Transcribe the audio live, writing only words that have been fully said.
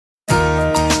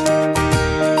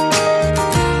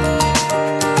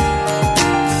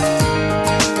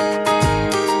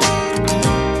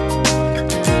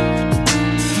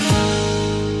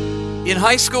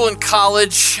high school and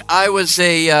college, I was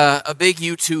a big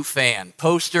U2 fan.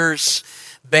 Posters,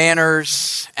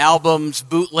 banners, albums,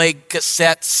 bootleg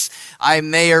cassettes. I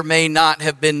may or may not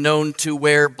have been known to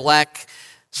wear black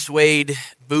suede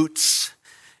boots.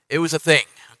 It was a thing.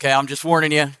 Okay, I'm just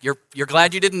warning you. You're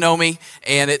glad you didn't know me,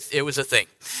 and it was a thing.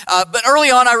 But early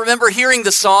on, I remember hearing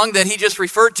the song that he just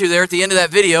referred to there at the end of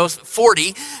that video,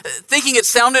 40, thinking it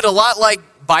sounded a lot like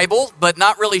Bible, but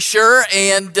not really sure,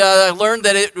 and I learned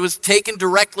that it was taken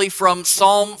directly from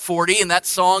Psalm 40, and that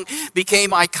song became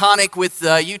iconic with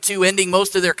U2 ending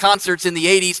most of their concerts in the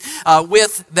 80s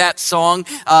with that song,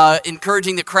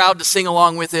 encouraging the crowd to sing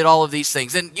along with it, all of these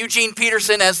things. And Eugene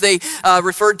Peterson, as they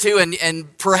referred to,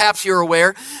 and perhaps you're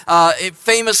aware, it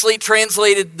famously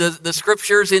translated the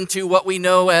scriptures into what we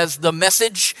know as the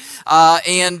Message,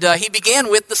 and he began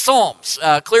with the Psalms,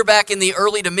 clear back in the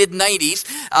early to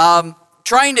mid-90s.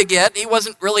 He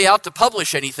wasn't really out to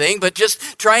publish anything, but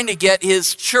just trying to get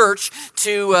his church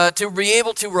to be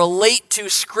able to relate to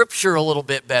Scripture a little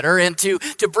bit better and to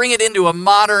bring it into a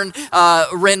modern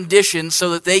rendition so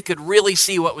that they could really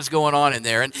see what was going on in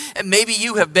there. And maybe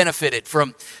you have benefited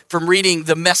from reading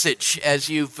the Message as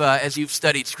you've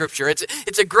studied Scripture.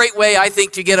 It's a great way, I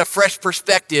think, to get a fresh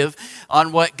perspective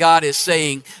on what God is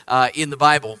saying in the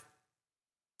Bible.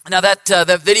 Now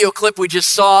that video clip we just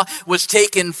saw was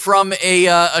taken from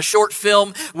a short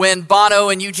film when Bono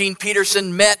and Eugene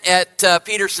Peterson met at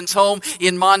Peterson's home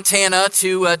in Montana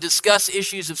to discuss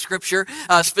issues of Scripture,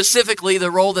 specifically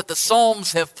the role that the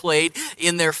Psalms have played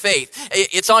in their faith.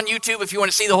 It's on YouTube if you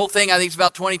want to see the whole thing. I think it's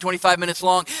about 20-25 minutes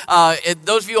long.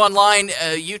 Those of you online,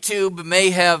 YouTube may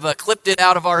have clipped it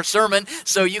out of our sermon,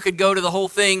 so you could go to the whole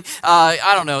thing.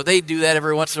 I don't know. They do that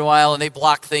every once in a while, and they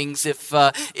block things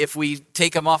if we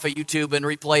take them off of YouTube and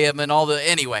replay them and all the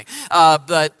anyway.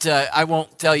 But I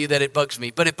won't tell you that it bugs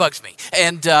me, but it bugs me.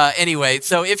 And anyway,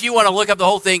 so if you want to look up the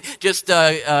whole thing, just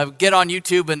get on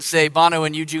YouTube and say Bono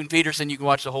and Eugene Peterson. You can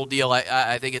watch the whole deal.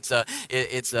 I think it's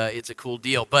a cool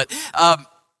deal. But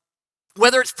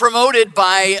whether it's promoted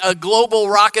by a global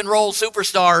rock and roll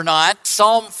superstar or not,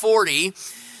 Psalm 40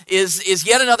 is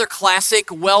yet another classic,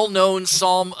 well-known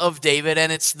Psalm of David,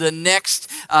 and it's the next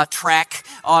track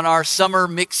on our summer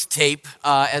mixtape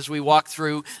as we walk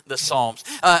through the Psalms.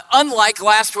 Unlike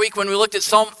last week when we looked at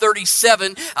Psalm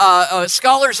 37,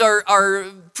 scholars are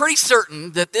pretty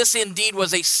certain that this indeed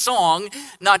was a song,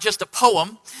 not just a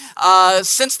poem,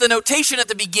 since the notation at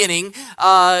the beginning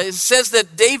says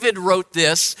that David wrote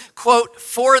this, quote,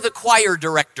 for the choir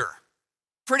director.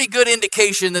 Pretty good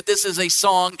indication that this is a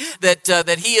song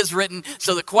that he has written,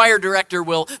 so the choir director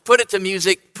will put it to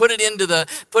music, put it into the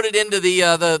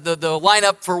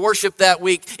lineup for worship that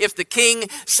week. If the king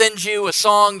sends you a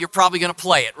song, you're probably going to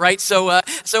play it, right? So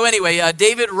anyway,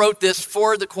 David wrote this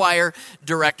for the choir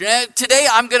director. And today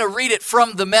I'm going to read it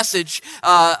from the Message,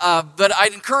 but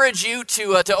I'd encourage you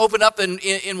to open up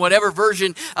in whatever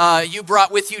version you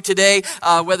brought with you today,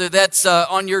 whether that's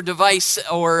on your device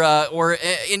or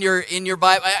in your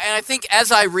Bible. And I think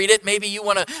as I read it, maybe you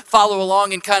want to follow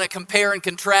along and kind of compare and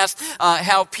contrast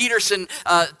how Peterson's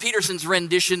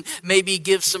rendition maybe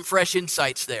gives some fresh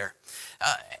insights there.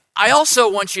 I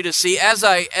also want you to see, as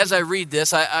I read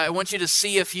this, I want you to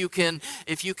see if you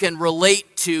can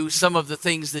relate to some of the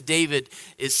things that David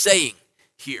is saying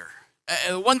here.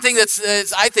 One thing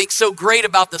that's I think so great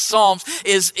about the Psalms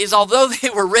is although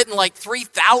they were written like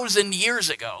 3,000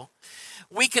 years ago,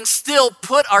 we can still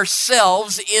put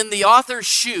ourselves in the author's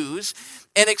shoes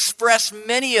and express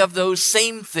many of those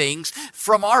same things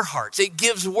from our hearts. It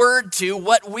gives word to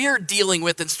what we're dealing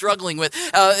with and struggling with.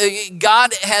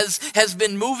 God has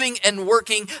been moving and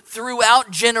working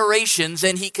throughout generations,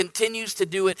 and he continues to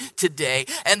do it today.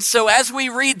 And so as we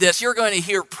read this, you're going to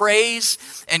hear praise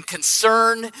and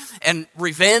concern and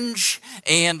revenge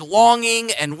and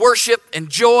longing and worship and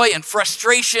joy and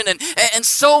frustration and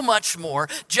so much more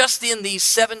just in these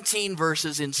 17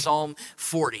 verses in Psalm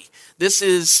 40. This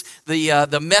is the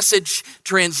Message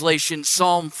translation,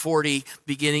 Psalm 40,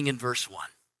 beginning in verse 1.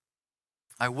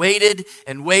 I waited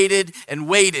and waited and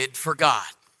waited for God.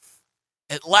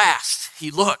 At last, he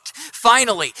looked.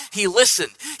 Finally, he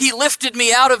listened. He lifted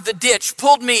me out of the ditch,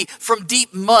 pulled me from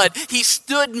deep mud. He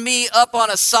stood me up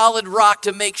on a solid rock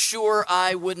to make sure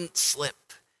I wouldn't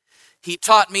slip. He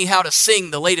taught me how to sing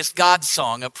the latest God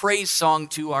song, a praise song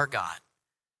to our God.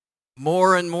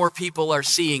 More and more people are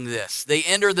seeing this. They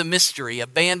enter the mystery,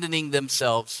 abandoning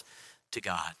themselves to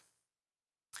God.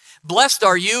 Blessed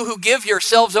are you who give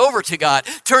yourselves over to God.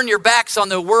 Turn your backs on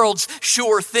the world's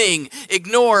sure thing.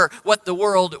 Ignore what the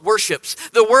world worships.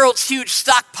 The world's huge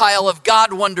stockpile of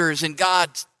God wonders and God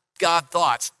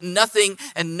thoughts. Nothing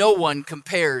and no one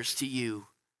compares to you.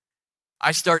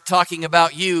 I start talking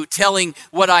about you, telling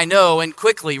what I know, and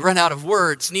quickly run out of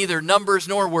words. Neither numbers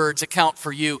nor words account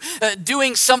for you.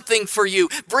 Doing something for you,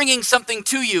 bringing something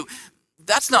to you,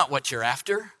 that's not what you're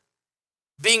after.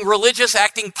 Being religious,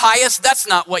 acting pious, that's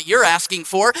not what you're asking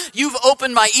for. You've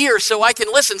opened my ears so I can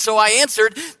listen, so I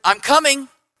answered, I'm coming.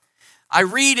 I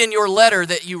read in your letter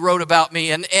that you wrote about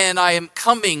me, and I am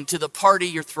coming to the party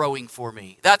you're throwing for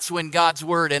me. That's when God's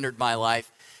word entered my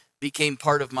life, became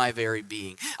part of my very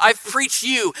being. I've preached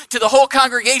you to the whole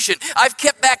congregation. I've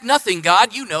kept back nothing,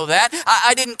 God. You know that.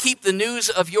 I didn't keep the news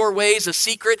of your ways a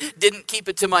secret, didn't keep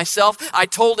it to myself. I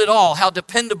told it all, how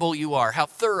dependable you are, how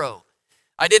thorough.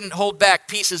 I didn't hold back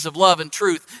pieces of love and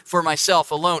truth for myself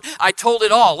alone. I told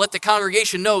it all, let the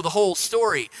congregation know the whole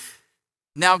story.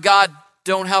 Now, God,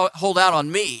 don't hold out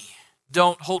on me.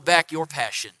 Don't hold back your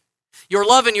passion. Your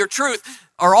love and your truth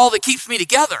are all that keeps me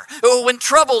together. When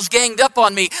troubles ganged up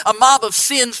on me, a mob of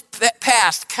sins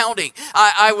past counting,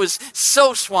 I was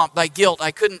so swamped by guilt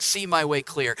I couldn't see my way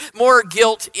clear. More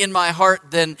guilt in my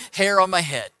heart than hair on my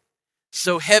head.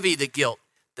 So heavy the guilt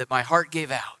that my heart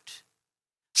gave out.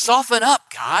 Soften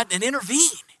up, God, and intervene.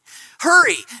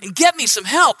 Hurry and get me some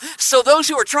help so those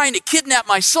who are trying to kidnap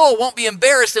my soul won't be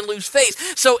embarrassed and lose face.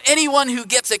 So anyone who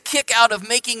gets a kick out of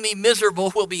making me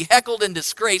miserable will be heckled and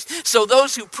disgraced. So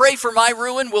those who pray for my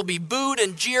ruin will be booed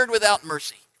and jeered without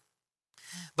mercy.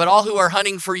 But all who are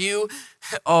hunting for you,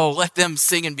 oh, let them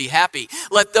sing and be happy.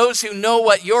 Let those who know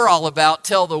what you're all about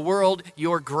tell the world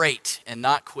you're great and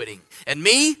not quitting. And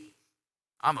me,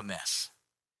 I'm a mess.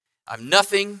 I'm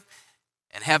nothing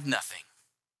and have nothing.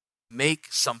 Make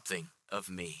something of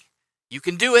me. You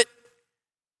can do it.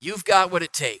 You've got what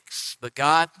it takes. But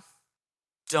God,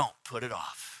 don't put it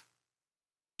off.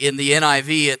 In the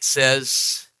NIV, it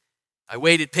says, I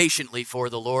waited patiently for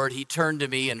the Lord. He turned to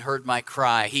me and heard my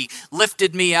cry. He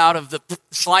lifted me out of the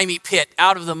slimy pit,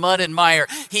 out of the mud and mire.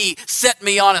 He set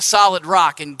me on a solid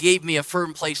rock and gave me a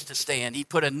firm place to stand. He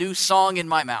put a new song in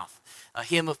my mouth, a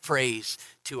hymn of praise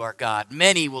to our God.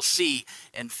 Many will see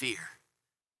and fear.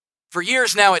 For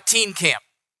years now at teen camp,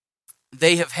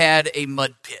 they have had a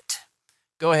mud pit.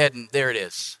 Go ahead and there it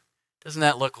is. Doesn't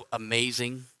that look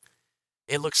amazing?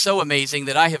 It looks so amazing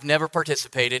that I have never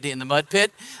participated in the mud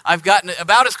pit. I've gotten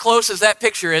about as close as that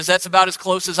picture is. That's about as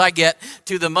close as I get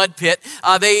to the mud pit.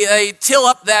 They till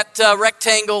up that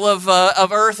rectangle of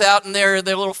earth out in their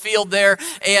little field there,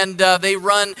 and they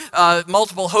run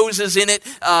multiple hoses in it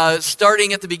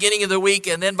starting at the beginning of the week,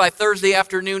 and then by Thursday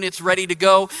afternoon it's ready to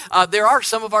go. There are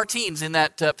some of our teens in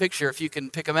that picture, if you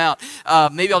can pick them out.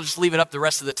 Maybe I'll just leave it up the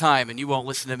rest of the time, and you won't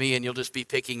listen to me, and you'll just be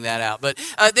picking that out. But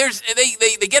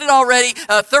they get it all ready.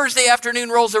 Thursday afternoon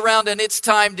rolls around and it's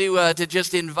time to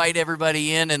just invite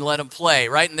everybody in and let them play,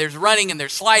 right? And there's running and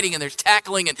there's sliding and there's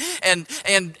tackling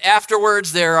and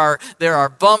afterwards there are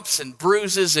bumps and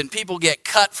bruises and people get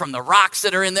cut from the rocks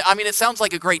that are in there. I mean, it sounds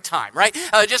like a great time, right?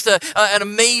 Just an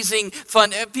amazing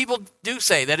fun. People do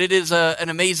say that it is an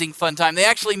amazing fun time. They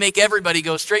actually make everybody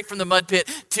go straight from the mud pit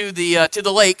to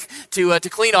the lake to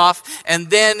clean off,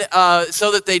 and then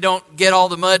so that they don't get all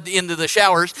the mud into the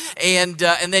showers, and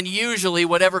then usually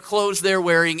whatever clothes they're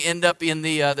wearing end up in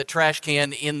the trash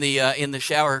can in the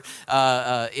shower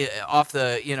off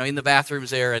the in the bathrooms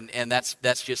there, and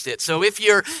that's just it. So if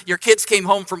your kids came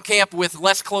home from camp with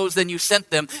less clothes than you sent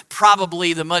them,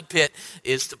 probably the mud pit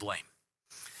is to blame.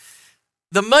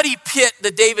 The muddy pit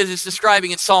that David is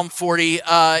describing in Psalm 40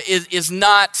 is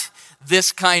not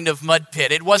this kind of mud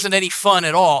pit. It wasn't any fun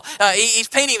at all. He's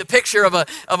painting the picture of a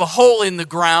hole in the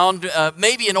ground,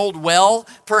 maybe an old well,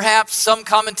 perhaps. Some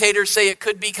commentators say it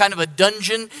could be kind of a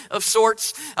dungeon of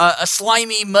sorts, a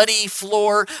slimy, muddy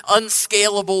floor,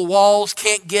 unscalable walls,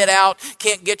 can't get out,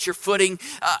 can't get your footing.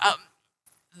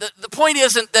 The point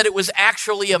isn't that it was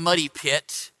actually a muddy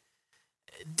pit.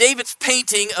 David's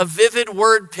painting a vivid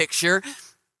word picture,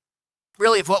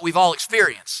 really, of what we've all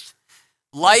experienced.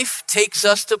 Life takes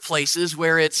us to places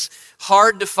where it's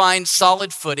hard to find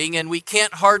solid footing and we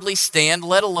can't hardly stand,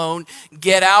 let alone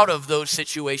get out of those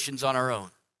situations on our own.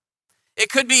 It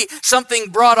could be something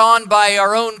brought on by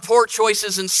our own poor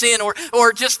choices and sin,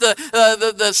 or just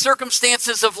the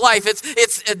circumstances of life.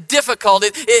 It's difficult.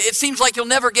 It seems like you'll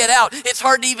never get out. It's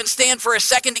hard to even stand for a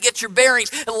second to get your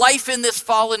bearings. Life in this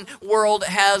fallen world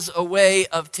has a way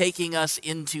of taking us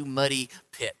into muddy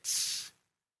pits.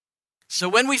 So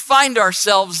when we find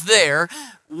ourselves there,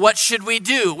 what should we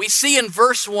do? We see in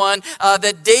verse 1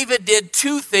 that David did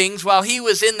two things while he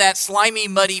was in that slimy,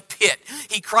 muddy pit.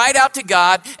 He cried out to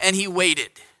God and he waited.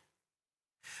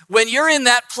 When you're in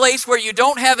that place where you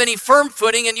don't have any firm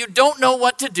footing and you don't know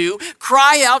what to do,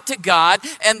 cry out to God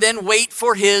and then wait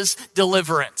for his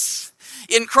deliverance.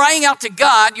 In crying out to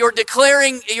God, you're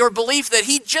declaring your belief that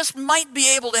he just might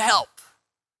be able to help.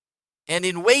 And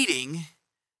in waiting,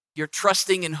 you're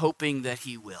trusting and hoping that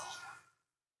he will.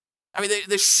 I mean,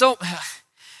 there's so,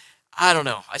 I don't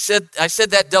know. I said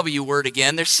that W word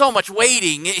again. There's so much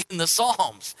waiting in the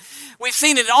Psalms. We've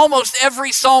seen it in almost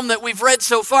every psalm that we've read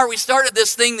so far. We started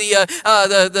this thing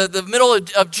the middle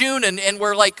of June, and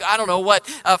we're like,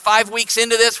 5 weeks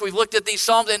into this. We've looked at these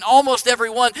psalms, and almost every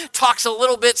one talks a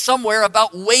little bit somewhere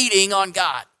about waiting on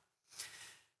God.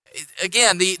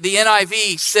 Again, the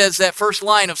NIV says that first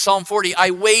line of Psalm 40,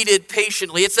 I waited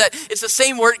patiently. It's the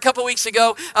same word. A couple weeks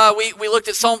ago, we looked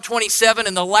at Psalm 27,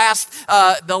 and the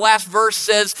last verse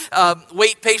says,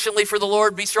 wait patiently for the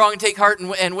Lord, be strong and take heart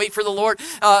and wait for the Lord.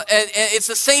 And it's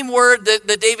the same word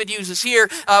that David uses here.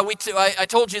 I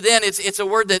told you then, it's a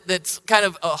word that's kind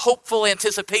of a hopeful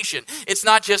anticipation. It's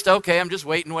not just, okay, I'm just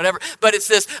waiting, whatever. But it's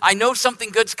this, I know something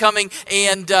good's coming,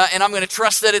 and I'm going to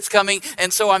trust that it's coming,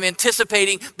 and so I'm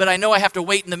anticipating, but I know I have to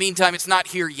wait in the meantime. It's not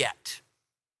here yet.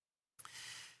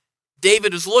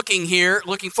 David is looking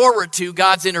forward to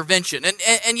God's intervention.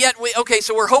 And yet,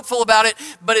 so we're hopeful about it,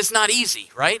 but it's not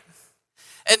easy, right?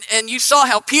 And you saw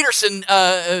how Peterson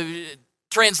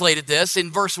translated this in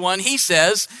verse 1. He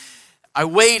says, I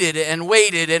waited and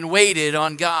waited and waited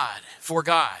on God, for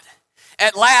God.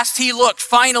 At last he looked,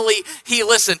 finally he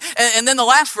listened. And then the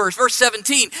last verse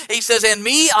 17, he says, and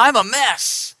me, I'm a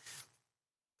mess.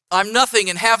 I'm nothing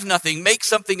and have nothing. Make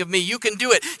something of me. You can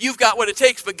do it. You've got what it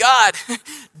takes, but God,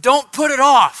 don't put it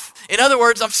off. In other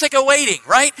words, I'm sick of waiting,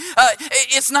 right?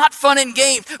 It's not fun and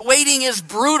games. Waiting is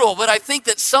brutal, but I think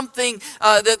that's something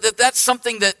that's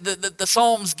something that the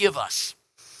Psalms give us.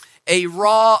 A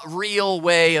raw, real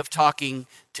way of talking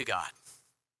to God.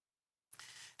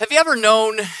 Have you ever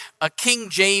known a King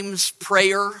James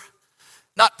prayer?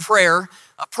 Not prayer,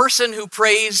 a person who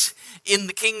prays in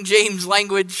the King James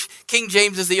language. King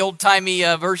James is the old-timey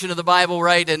version of the Bible,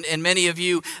 right? And many of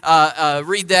you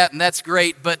read that, and that's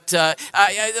great. But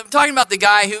I'm talking about the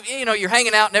guy who, you're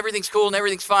hanging out and everything's cool and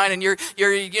everything's fine, and you're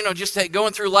just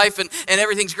going through life and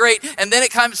everything's great. And then it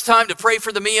comes time to pray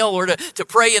for the meal or to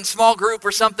pray in small group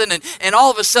or something, and all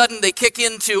of a sudden they kick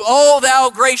into, oh, thou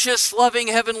gracious, loving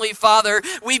Heavenly Father,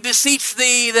 we beseech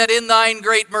thee that in thine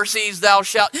great mercies thou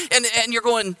shalt. And you're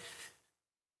going,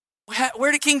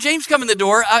 where did King James come in the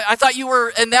door? I thought you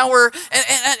were, and now we're,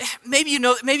 and maybe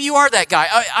maybe you are that guy.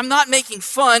 I'm not making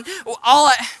fun. All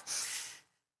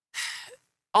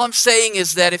I'm saying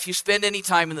is that if you spend any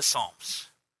time in the Psalms,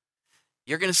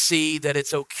 you're going to see that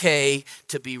it's okay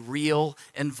to be real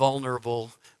and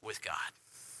vulnerable with God.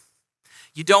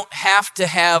 You don't have to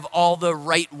have all the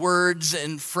right words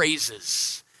and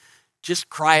phrases. Just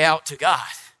cry out to God.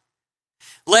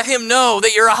 Let him know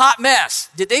that you're a hot mess.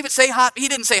 Did David say hot? He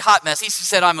didn't say hot mess. He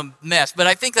said, I'm a mess. But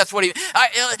I think that's what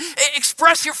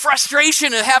express your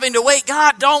frustration of having to wait.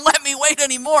 God, don't let me wait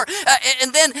anymore.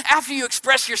 And then after you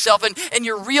express yourself and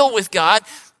you're real with God,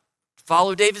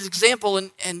 follow David's example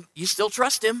and you still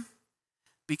trust him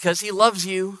because he loves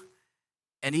you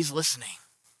and he's listening.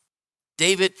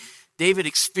 David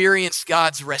experienced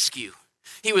God's rescue.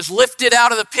 He was lifted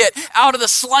out of the pit, out of the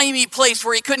slimy place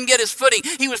where he couldn't get his footing.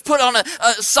 He was put on a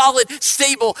solid,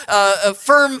 stable, a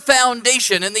firm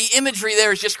foundation. And the imagery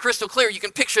there is just crystal clear. You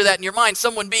can picture that in your mind,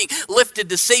 someone being lifted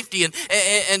to safety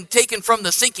and taken from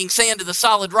the sinking sand to the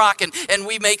solid rock. And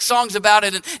we make songs about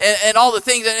it and all the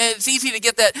things. And it's easy to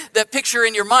get that picture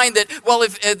in your mind that, well,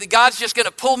 if God's just going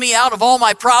to pull me out of all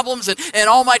my problems and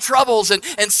all my troubles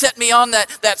and set me on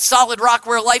that solid rock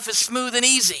where life is smooth and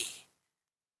easy.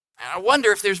 I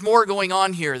wonder if there's more going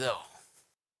on here, though.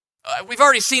 We've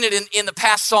already seen it in the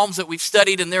past Psalms that we've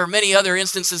studied, and there are many other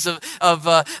instances of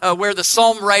where the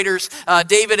Psalm writers,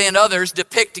 David and others,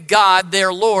 depict God,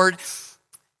 their Lord,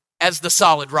 as the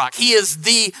solid rock. He is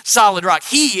the solid rock.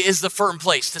 He is the firm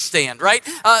place to stand, right?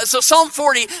 So Psalm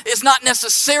 40 is not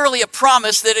necessarily a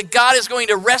promise that God is going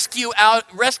to rescue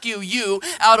you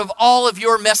out of all of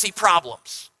your messy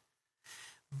problems,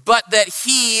 but that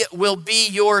he will be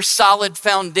your solid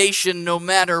foundation no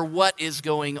matter what is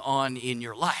going on in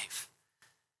your life.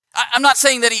 I'm not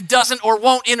saying that he doesn't or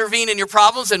won't intervene in your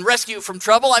problems and rescue you from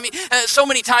trouble. I mean, so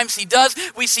many times he does.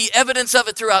 We see evidence of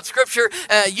it throughout Scripture.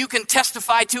 You can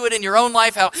testify to it in your own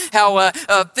life, how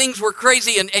things were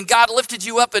crazy and God lifted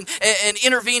you up and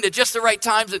intervened at just the right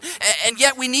times. And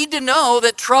yet we need to know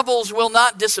that troubles will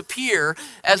not disappear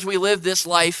as we live this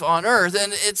life on earth.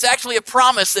 And it's actually a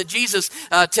promise that Jesus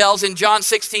tells in John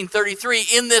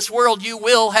 16:33, in this world you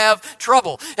will have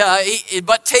trouble.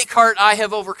 But take heart, I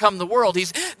have overcome the world.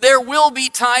 there will be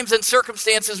times and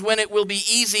circumstances when it will be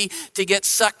easy to get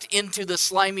sucked into the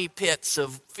slimy pits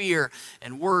of fear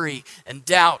and worry and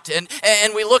doubt. And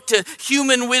we look to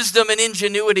human wisdom and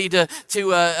ingenuity to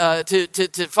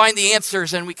find the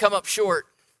answers, and we come up short.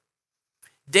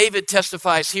 David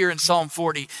testifies here in Psalm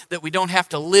 40 that we don't have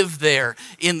to live there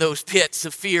in those pits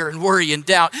of fear and worry and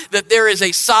doubt, that there is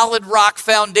a solid rock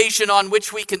foundation on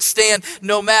which we can stand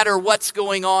no matter what's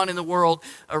going on in the world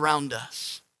around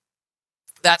us.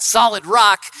 That solid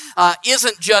rock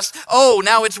isn't just,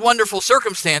 now it's wonderful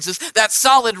circumstances. That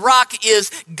solid rock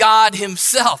is God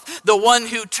himself, the one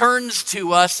who turns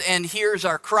to us and hears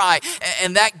our cry.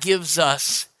 And that gives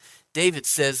us, David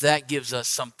says, that gives us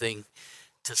something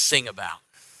to sing about.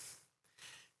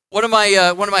 One of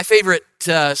my favorite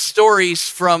stories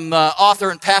from author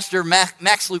and pastor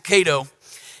Max Lucado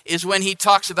is when he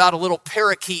talks about a little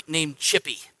parakeet named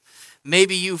Chippy.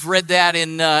 Maybe you've read that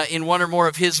in one or more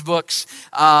of his books.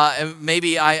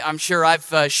 Maybe I'm sure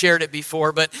I've shared it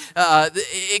before, but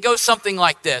it goes something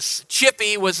like this.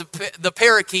 Chippy the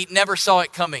parakeet, never saw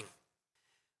it coming.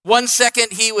 One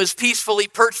second he was peacefully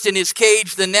perched in his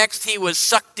cage, the next he was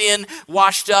sucked in,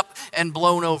 washed up, and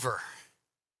blown over.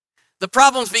 The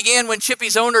problems began when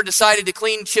Chippy's owner decided to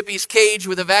clean Chippy's cage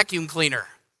with a vacuum cleaner.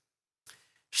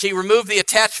 She removed the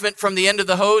attachment from the end of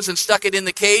the hose and stuck it in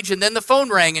the cage, and then the phone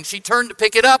rang, and she turned to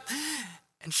pick it up,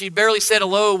 and she barely said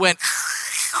hello when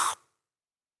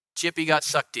Chippy got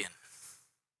sucked in.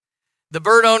 The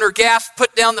bird owner gasped,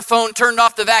 put down the phone, turned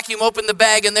off the vacuum, opened the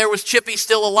bag, and there was Chippy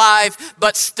still alive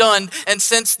but stunned. And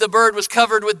since the bird was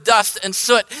covered with dust and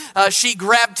soot, she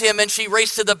grabbed him and she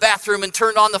raced to the bathroom and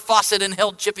turned on the faucet and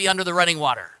held Chippy under the running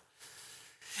water.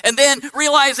 And then,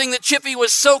 realizing that Chippy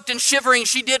was soaked and shivering,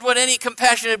 she did what any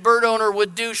compassionate bird owner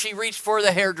would do. She reached for the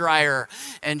hairdryer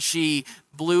and she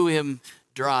blew him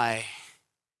dry.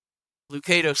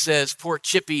 Lucado says, poor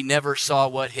Chippy never saw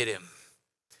what hit him.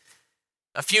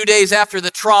 A few days after the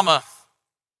trauma,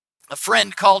 a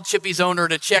friend called Chippy's owner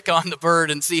to check on the bird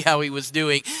and see how he was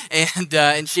doing.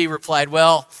 And she replied,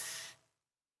 well,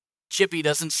 Chippy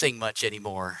doesn't sing much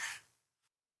anymore.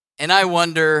 And I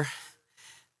wonder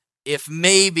if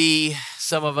maybe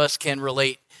some of us can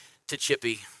relate to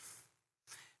Chippy.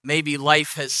 Maybe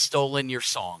life has stolen your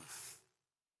song.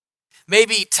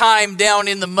 Maybe time down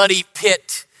in the muddy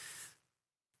pit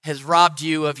has robbed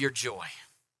you of your joy.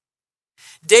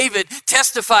 David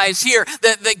testifies here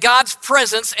that God's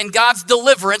presence and God's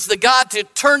deliverance, the God who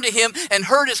turned to him and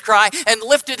heard his cry and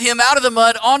lifted him out of the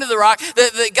mud onto the rock,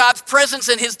 that God's presence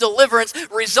and his deliverance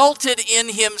resulted in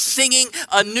him singing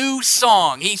a new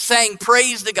song. He sang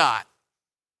praise to God.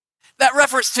 That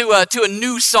reference to a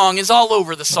new song is all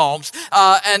over the Psalms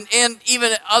and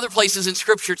even other places in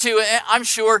Scripture too. I'm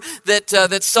sure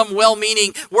that some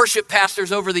well-meaning worship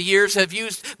pastors over the years have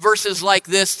used verses like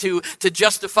this to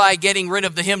justify getting rid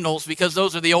of the hymnals because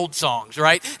those are the old songs,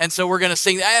 right? And so we're going to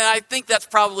sing. And I think that's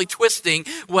probably twisting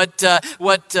what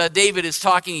David is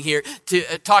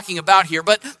talking about here.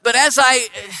 But as I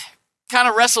kind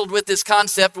of wrestled with this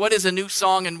concept, what is a new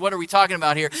song and what are we talking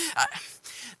about here?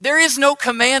 There is no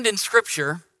command in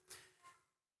Scripture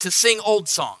to sing old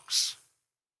songs.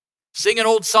 Sing an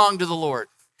old song to the Lord.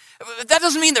 That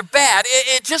doesn't mean they're bad.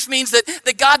 It just means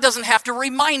that God doesn't have to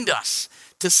remind us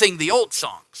to sing the old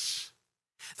songs.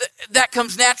 That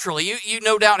comes naturally. You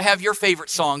no doubt have your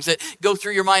favorite songs that go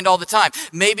through your mind all the time.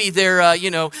 Maybe they're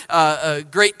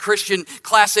great Christian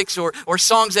classics or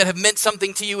songs that have meant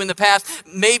something to you in the past.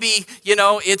 Maybe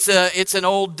it's an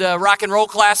old rock and roll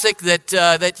classic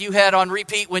that you had on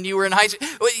repeat when you were in high school.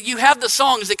 You have the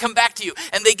songs that come back to you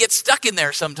and they get stuck in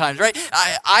there sometimes, right?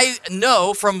 I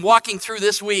know from walking through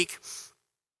this week.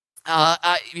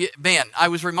 I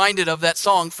was reminded of that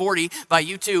song 40 by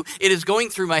U2. It is going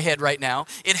through my head right now.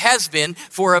 It has been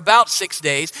for about 6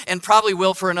 days and probably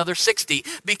will for another 60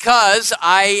 because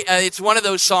it's one of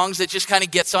those songs that just kind of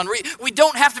gets on. We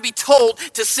don't have to be told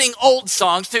to sing old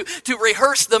songs, to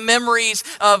rehearse the memories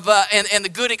of and the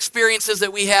good experiences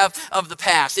that we have of the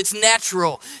past. It's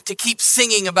natural to keep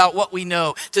singing about what we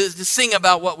know, to sing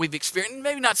about what we've experienced.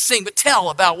 Maybe not sing, but tell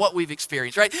about what we've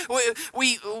experienced, right?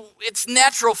 It's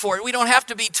natural for it. We don't have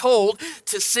to be told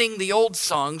to sing the old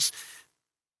songs,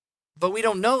 but we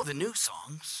don't know the new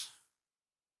songs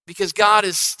because God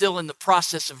is still in the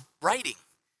process of writing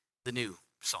the new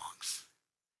songs.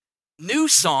 New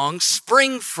songs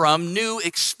spring from new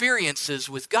experiences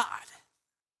with God.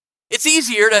 It's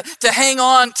easier to hang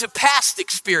on to past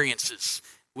experiences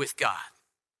with God.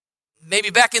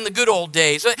 Maybe back in the good old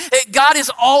days. God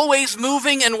is always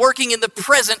moving and working in the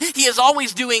present. He is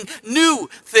always doing new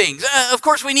things. Of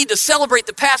course, we need to celebrate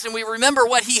the past and we remember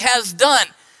what he has done.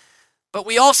 but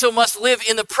we also must live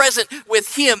in the present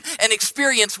with him and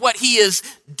experience what he is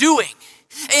doing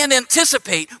and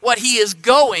anticipate what he is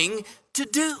going to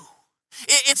do.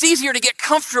 It's easier to get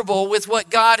comfortable with what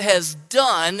God has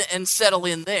done and settle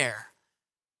in there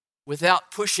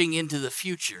without pushing into the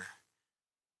future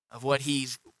of what he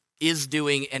is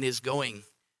doing and is going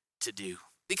to do.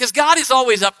 Because God is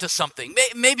always up to something.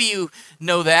 Maybe you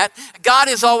know that. God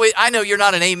is always, I know you're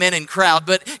not an amen in crowd,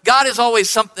 but God is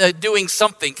always doing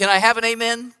something. Can I have an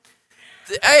amen?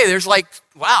 Hey, there's like,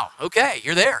 wow, okay,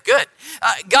 you're there, good.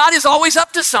 God is always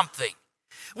up to something.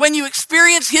 When you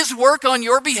experience his work on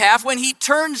your behalf, when he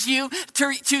turns you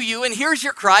to you and hears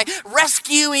your cry,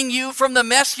 rescuing you from the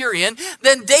mess you're in,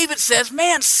 then David says,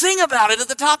 man, sing about it at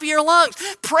the top of your lungs.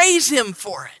 Praise him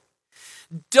for it.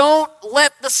 Don't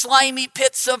let the slimy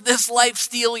pits of this life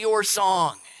steal your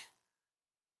song.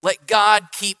 Let God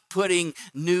keep putting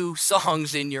new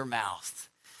songs in your mouth.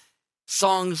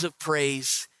 Songs of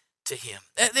praise to him.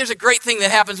 There's a great thing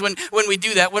that happens when we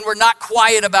do that, when we're not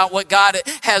quiet about what God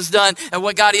has done and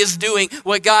what God is doing,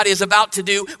 what God is about to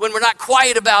do. When we're not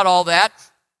quiet about all that,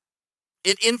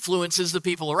 it influences the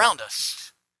people around us.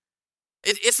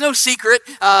 It's no secret.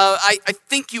 I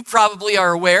think you probably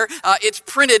are aware. It's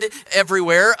printed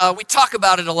everywhere. We talk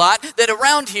about it a lot, that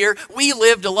around here, we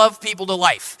live to love people to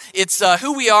life. It's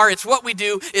who we are. It's what we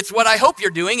do. It's what I hope you're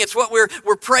doing. It's what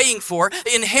we're praying for.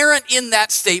 Inherent in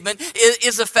that statement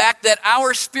is the fact that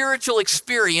our spiritual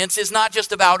experience is not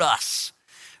just about us.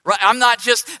 Right? I'm not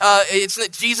just, it's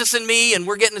Jesus and me, and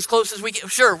we're getting as close as we can.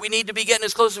 Sure, we need to be getting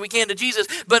as close as we can to Jesus,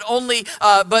 but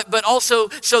but also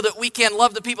so that we can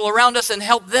love the people around us and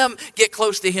help them get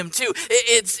close to him too.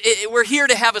 We're here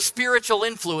to have a spiritual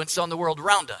influence on the world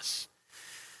around us.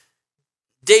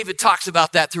 David talks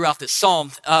about that throughout this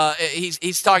psalm.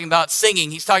 He's talking about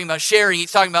singing, he's talking about sharing,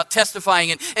 he's talking about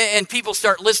testifying, and people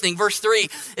start listening. Verse 3,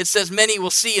 it says, many will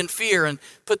see and fear and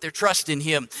put their trust in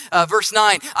him. Verse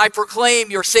 9, I proclaim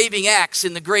your saving acts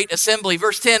in the great assembly.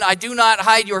 Verse 10, I do not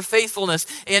hide your faithfulness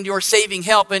and your saving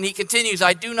help. And he continues,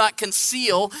 I do not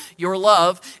conceal your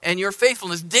love and your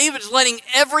faithfulness. David's letting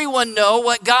everyone know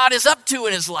what God is up to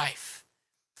in his life.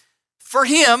 For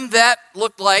him, that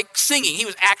looked like singing. He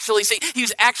was actually singing. He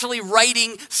was actually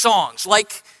writing songs,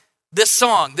 like this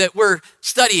song that we're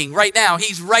studying right now.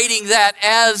 He's writing that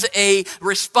as a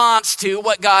response to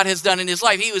what God has done in his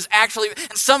life. He was actually,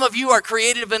 and some of you are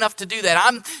creative enough to do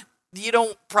that. You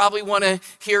don't probably want to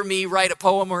hear me write a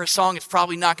poem or a song. It's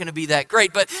probably not going to be that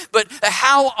great. But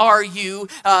how are you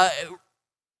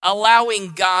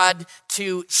allowing God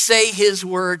to say his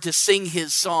word, to sing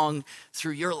his song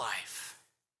through your life?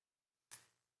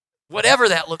 Whatever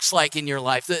that looks like in your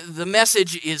life, the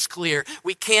message is clear.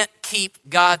 We can't keep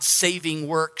God's saving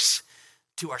works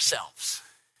to ourselves.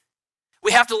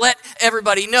 We have to let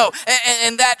everybody know.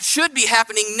 And that should be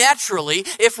happening naturally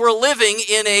if we're living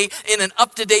in an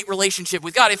up-to-date relationship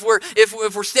with God. If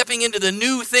we're stepping into the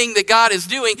new thing that God is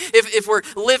doing, if we're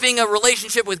living a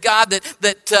relationship with God that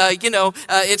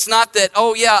it's not that,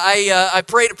 oh yeah, I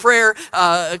prayed a prayer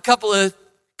a couple of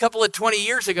 20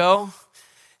 years ago,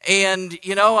 and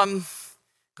I'm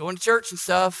going to church and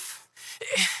stuff.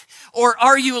 Or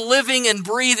are you living and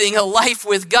breathing a life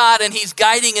with God, and he's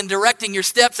guiding and directing your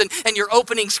steps, and you're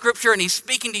opening scripture, and he's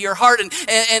speaking to your heart, and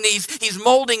he's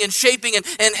molding and shaping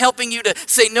and helping you to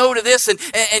say no to this and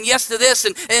yes to this,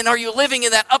 and are you living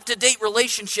in that up-to-date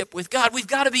relationship with God? We've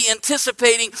got to be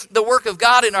anticipating the work of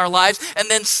God in our lives and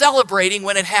then celebrating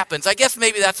when it happens. I guess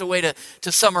maybe that's a way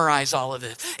to summarize all of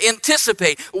it.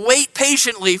 Anticipate, wait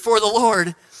patiently for the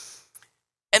Lord,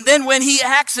 and then when he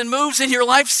acts and moves in your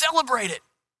life, celebrate it.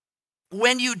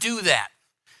 When you do that,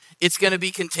 it's going to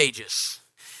be contagious.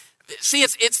 See,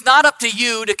 it's not up to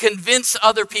you to convince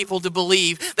other people to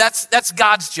believe. That's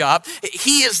God's job.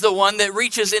 He is the one that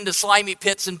reaches into slimy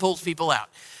pits and pulls people out.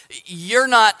 You're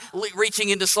not reaching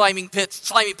into slimy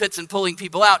pits and pulling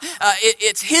people out.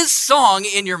 It's his song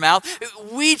in your mouth.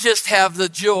 We just have the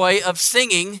joy of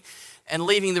singing and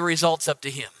leaving the results up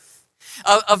to him,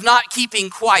 of not keeping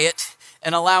quiet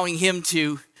and allowing him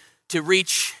to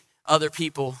reach other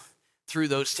people through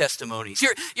those testimonies.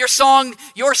 Your song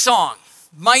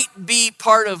might be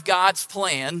part of God's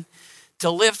plan to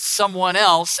lift someone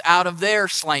else out of their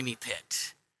slimy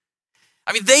pit.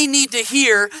 I mean, they need to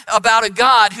hear about a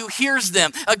God who hears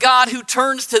them, a God who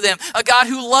turns to them, a God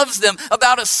who loves them,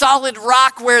 about a solid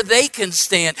rock where they can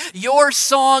stand. Your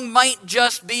song might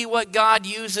just be what God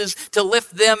uses to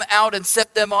lift them out and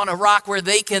set them on a rock where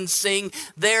they can sing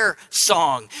their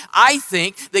song. I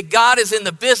think that God is in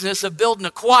the business of building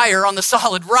a choir on the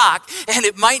solid rock, and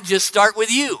it might just start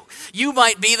with you. You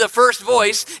might be the first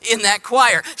voice in that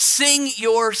choir. Sing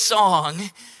your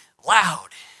song loud.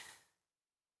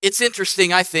 It's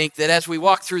interesting, I think, that as we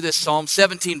walk through this psalm,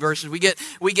 17 verses, we get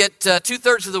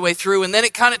 2/3 of the way through, and then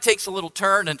it kind of takes a little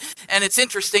turn. And it's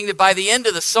interesting that by the end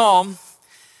of the psalm,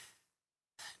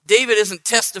 David isn't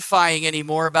testifying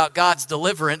anymore about God's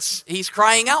deliverance. He's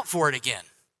crying out for it again.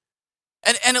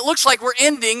 And it looks like we're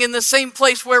ending in the same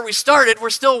place where we started.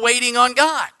 We're still waiting on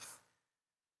God.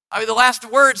 I mean, the last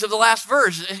words of the last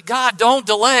verse, God, don't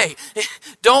delay.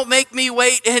 Don't make me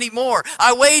wait anymore.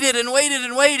 I waited and waited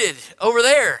and waited over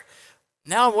there.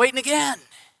 Now I'm waiting again.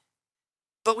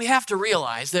 But we have to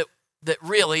realize that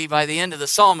really by the end of the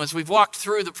psalm, as we've walked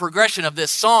through the progression of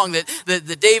this song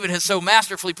that David has so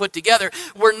masterfully put together,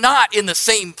 we're not in the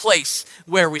same place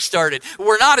where we started.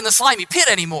 We're not in the slimy pit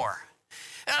anymore.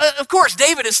 Of course,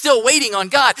 David is still waiting on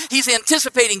God. He's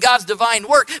anticipating God's divine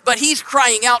work, but he's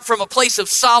crying out from a place of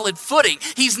solid footing.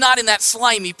 He's not in that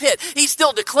slimy pit. He's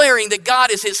still declaring that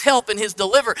God is his help and his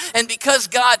deliverer. And because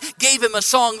God gave him a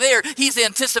song there, he's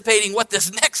anticipating what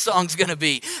this next song's going to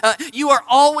be. You are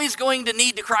always going to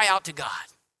need to cry out to God.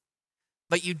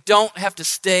 But you don't have to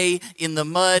stay in the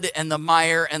mud and the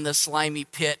mire and the slimy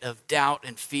pit of doubt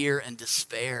and fear and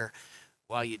despair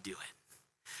while you do it.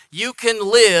 You can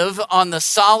live on the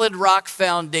solid rock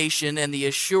foundation and the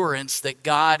assurance that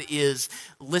God is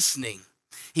listening.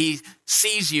 He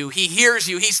sees you. He hears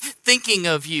you. He's thinking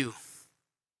of you.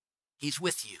 He's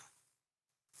with you.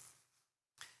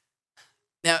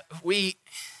 Now, we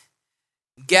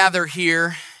gather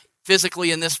here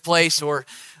physically in this place or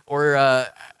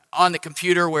on the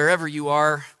computer, wherever you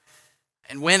are,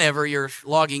 and whenever you're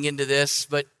logging into this,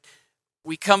 but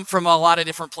we come from a lot of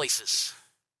different places.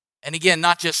 And again,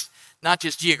 not just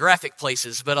geographic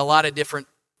places, but a lot of different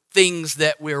things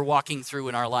that we're walking through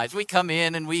in our lives. We come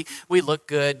in and we look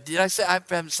good. I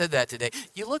haven't said that today.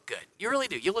 You look good. You really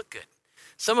do. You look good.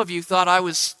 Some of you thought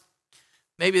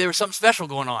maybe there was something special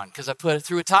going on because I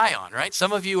threw a tie on, right?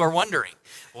 Some of you are wondering,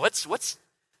 when's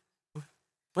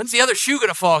the other shoe going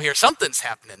to fall here? Something's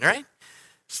happening, right?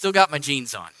 Still got my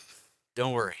jeans on.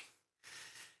 Don't worry.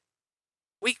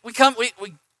 We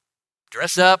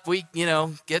dress up, we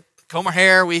comb our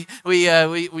hair, we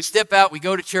step out, we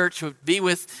go to church, we be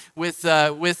with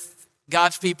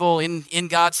God's people in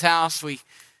God's house. We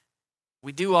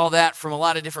do all that from a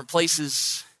lot of different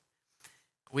places.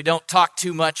 We don't talk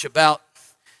too much about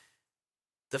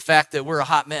the fact that we're a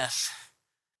hot mess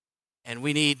and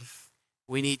we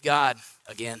need God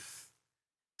again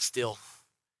still.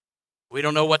 We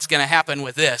don't know what's going to happen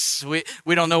with this.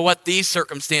 We don't know what these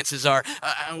circumstances are.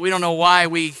 We don't know why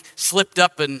we slipped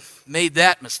up and made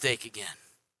that mistake again.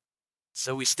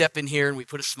 So we step in here and we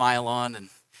put a smile on and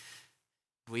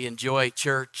we enjoy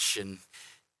church and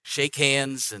shake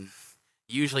hands, and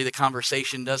usually the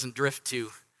conversation doesn't drift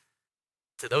to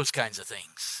those kinds of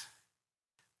things.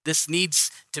 This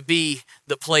needs to be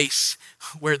the place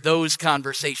where those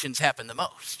conversations happen the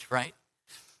most, right?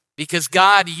 Because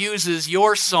God uses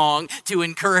your song to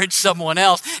encourage someone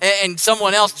else, and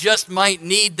someone else just might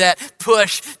need that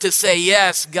push to say,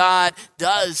 yes, God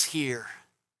does hear.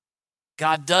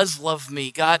 God does love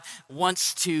me. God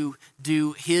wants to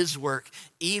do his work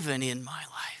even in my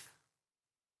life.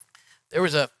 There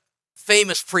was a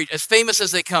famous preacher, as famous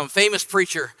as they come, famous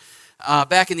preacher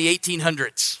back in the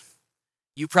 1800s.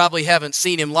 You probably haven't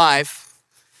seen him live.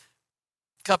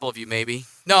 A couple of you maybe.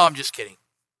 No, I'm just kidding.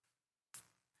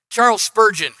 Charles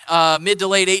Spurgeon, mid to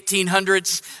late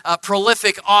 1800s, a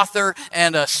prolific author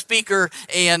and a speaker,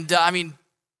 and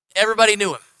everybody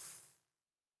knew him.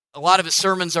 A lot of his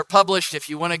sermons are published. If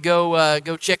you want to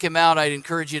go check him out, I'd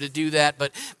encourage you to do that.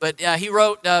 But he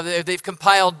wrote. They've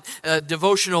compiled a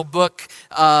devotional book.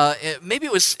 Maybe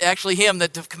it was actually him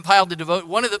that compiled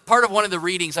the part of one of the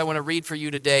readings I want to read for you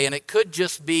today. And it could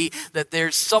just be that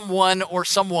there's someone or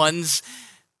someone's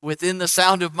within the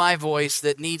sound of my voice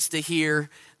that needs to hear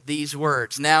these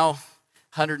words. Now,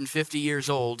 150 years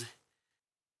old,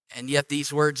 and yet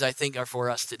these words I think are for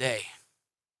us today.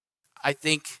 I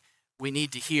think we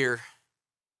need to hear,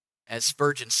 as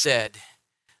Spurgeon said,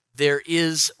 there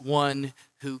is one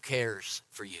who cares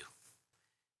for you.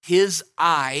 His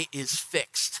eye is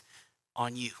fixed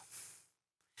on you.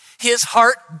 His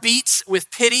heart beats with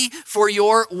pity for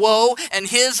your woe, and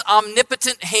his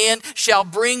omnipotent hand shall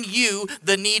bring you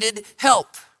the needed help.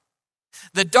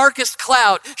 The darkest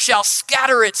cloud shall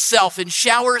scatter itself in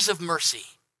showers of mercy.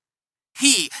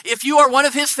 He, if you are one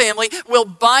of his family, will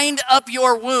bind up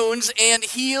your wounds and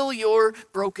heal your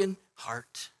broken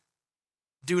heart.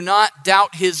 Do not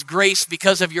doubt his grace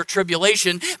because of your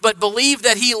tribulation, but believe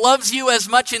that he loves you as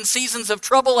much in seasons of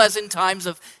trouble as in times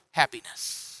of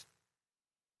happiness.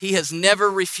 He has never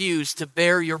refused to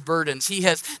bear your burdens. He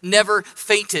has never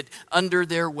fainted under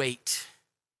their weight.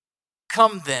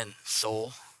 Come then,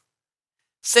 soul.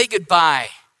 Say goodbye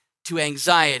to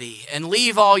anxiety and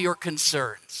leave all your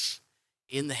concerns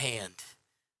in the hand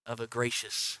of a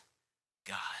gracious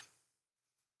God.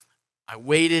 I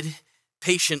waited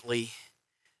patiently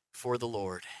for the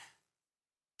Lord.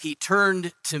 He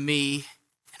turned to me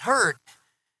and heard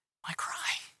my cry.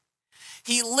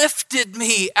 He lifted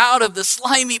me out of the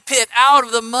slimy pit, out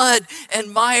of the mud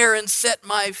and mire, and set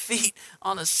my feet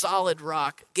on a solid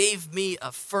rock, gave me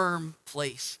a firm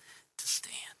place to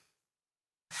stand.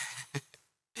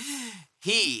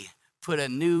 He put a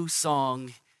new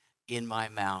song in my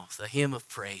mouth, a hymn of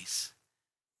praise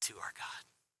to our God.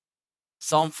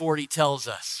 Psalm 40 tells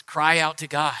us, cry out to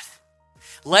God.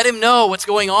 Let him know what's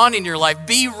going on in your life.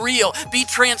 Be real. Be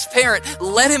transparent.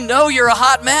 Let him know you're a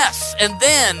hot mess. And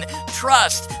then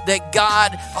trust that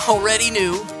God already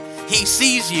knew. He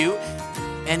sees you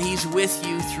and he's with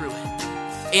you through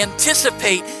it.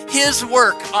 Anticipate his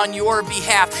work on your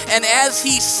behalf. And as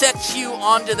he sets you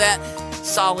onto that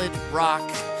solid rock,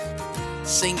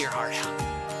 sing your heart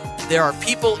out. There are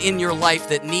people in your life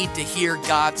that need to hear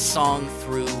God's song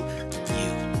through